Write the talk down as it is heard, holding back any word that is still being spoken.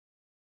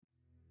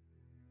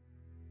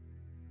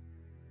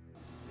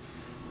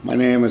My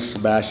name is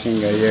Sebastian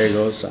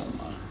Gallegos. I'm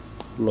a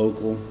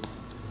local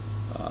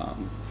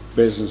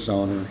business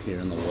owner here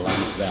in the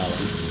Willamette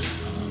Valley.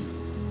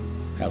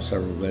 Have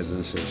several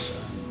businesses,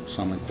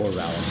 some in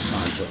Corvallis,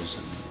 Sancho's,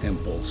 and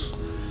Impulse,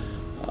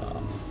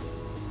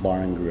 Bar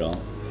and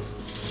Grill.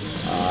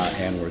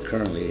 And we're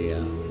currently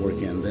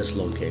working in this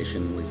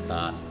location. We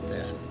thought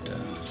that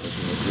this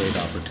was a great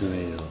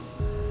opportunity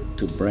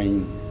to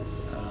bring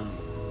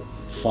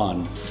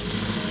fun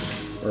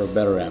or a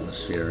better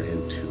atmosphere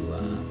into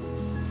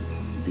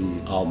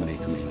the Albany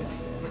community.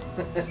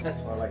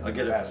 I'll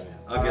get it.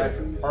 I'll get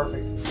it.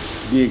 Perfect.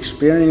 The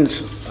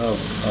experience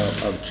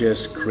of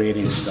just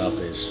creating stuff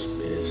is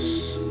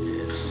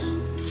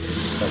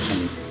such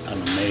an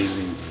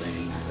amazing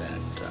thing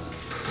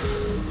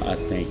that I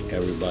think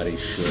everybody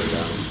should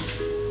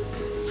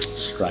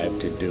strive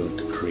to do,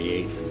 to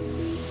create,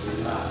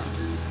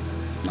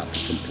 not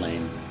to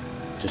complain,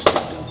 just to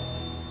do.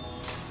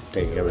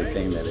 Take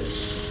everything that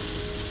is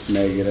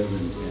negative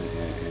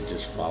and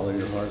just follow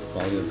your heart,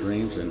 follow your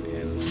dreams, and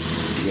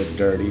get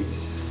dirty.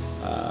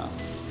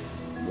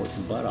 Work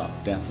your butt off,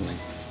 definitely,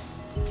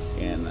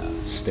 and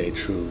stay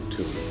true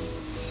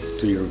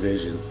to your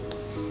vision.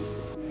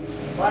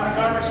 Find a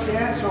garbage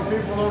can so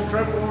people don't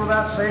trip over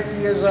that.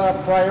 Safety is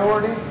a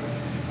priority.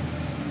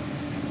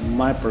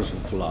 My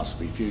personal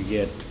philosophy, if you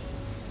get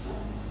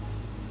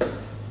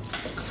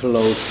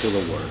close to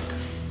the work,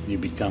 you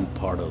become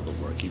part of the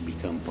work, you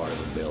become part of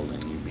the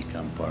building, you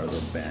become part of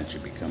the bench, you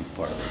become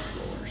part of the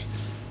floors.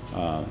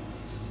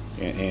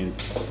 And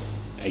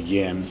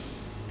again,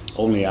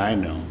 only I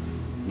know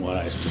what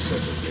I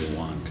specifically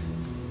want.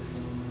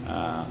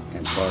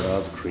 And part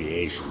of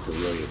creation, to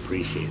really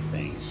appreciate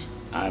things,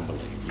 I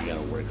believe you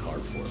gotta work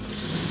hard for those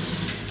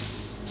things.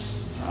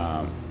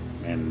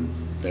 And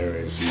there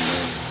is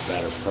no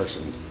better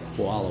person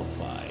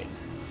qualified.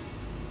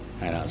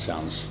 I know it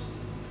sounds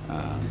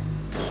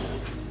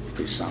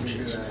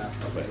presumptuous,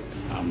 but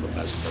I'm the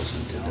best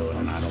person to do it,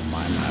 and I don't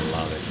mind. I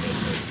love it.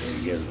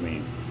 It gives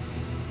me,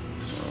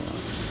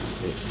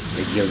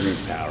 it gives me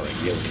power.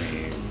 It gives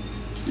me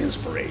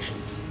inspiration.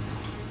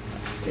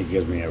 It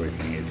gives me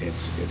everything.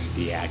 It's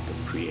the act of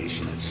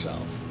creation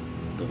itself,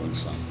 doing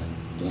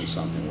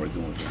something,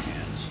 working with your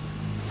hands.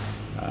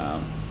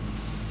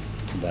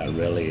 That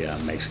really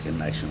makes a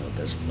connection with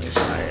this place.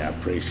 I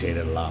appreciate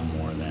it a lot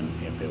more than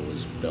if it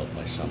was built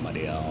by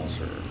somebody else,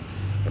 or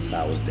if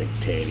I was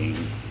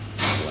dictating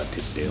what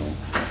to do.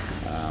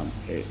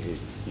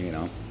 You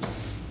know,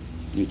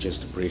 you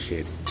just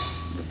appreciate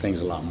the things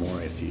a lot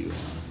more if you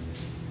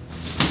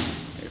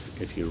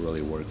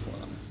really work for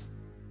them.